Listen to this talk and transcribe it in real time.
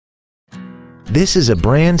This is a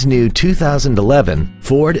brand new 2011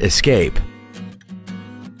 Ford Escape.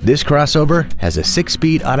 This crossover has a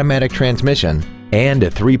 6-speed automatic transmission and a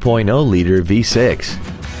 3.0-liter V6.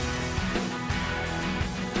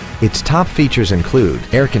 Its top features include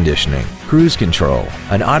air conditioning, cruise control,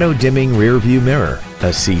 an auto-dimming rear-view mirror,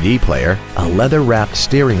 a CD player, a leather-wrapped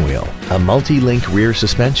steering wheel, a multi-link rear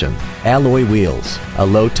suspension, alloy wheels, a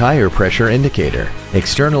low tire pressure indicator,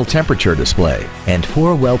 external temperature display, and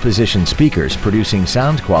 4 well-positioned speakers producing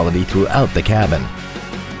sound quality throughout the cabin.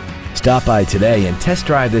 Stop by today and test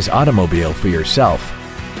drive this automobile for yourself.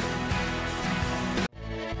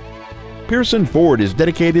 Pearson Ford is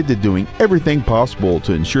dedicated to doing everything possible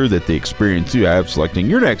to ensure that the experience you have selecting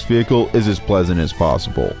your next vehicle is as pleasant as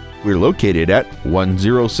possible. We're located at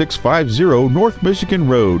 10650 North Michigan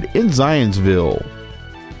Road in Zionsville.